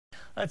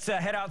Let's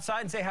head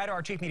outside and say hi to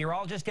our chief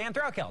meteorologist, Dan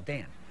Threlkeld.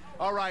 Dan.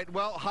 All right,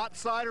 well, hot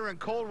cider and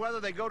cold weather,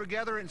 they go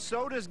together, and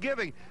so does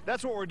giving.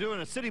 That's what we're doing.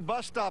 A city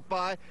bus stopped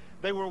by.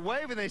 They were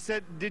waving. They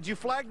said, did you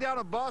flag down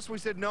a bus? We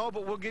said, no,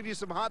 but we'll give you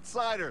some hot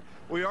cider.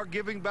 We are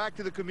giving back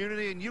to the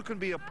community, and you can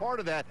be a part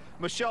of that.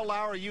 Michelle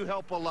Lauer, you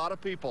help a lot of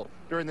people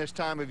during this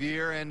time of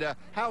year, and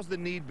how's the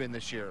need been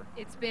this year?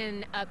 It's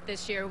been up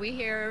this year. We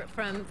hear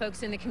from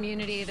folks in the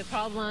community the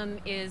problem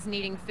is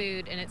needing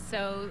food, and it's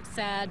so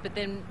sad, but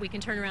then we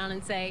can turn around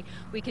and say,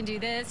 we can do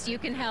this, you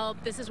can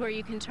help, this is where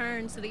you can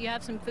turn so that you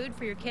have some food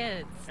for your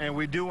kids. And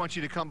we do want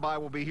you to come by.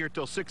 We'll be here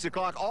till 6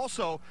 o'clock.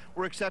 Also,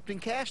 we're accepting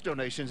cash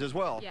donations as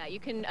well. Yeah, you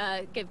can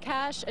give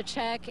cash, a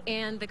check,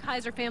 and the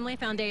Kaiser Family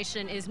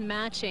Foundation is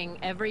matching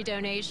every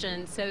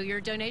donation, so your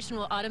donation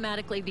will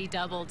automatically be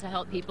doubled to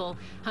help people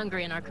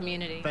hungry in our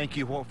community. Thank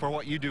you for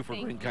what you do for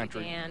Green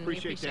Country. Dan.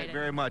 Appreciate that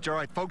very much. All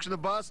right, folks in the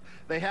bus,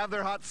 they have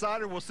their hot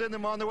cider. We'll send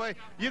them on their way.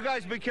 You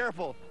guys be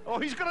careful. Oh,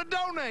 he's going to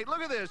donate.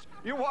 Look at this.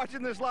 You're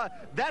watching this live.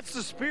 That's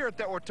the spirit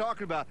that we're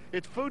talking about.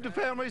 It's food to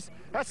families.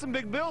 That's some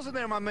big bills in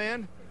there, my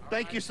man.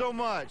 Thank you so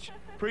much.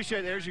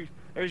 Appreciate it.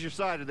 There's your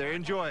cider there.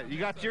 Enjoy it. You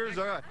got yours?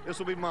 All right. This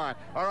will be mine.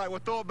 All right, we'll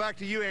throw it back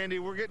to you, Andy.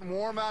 We're getting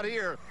warm out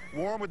here.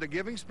 Warm with the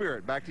giving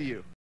spirit. Back to you.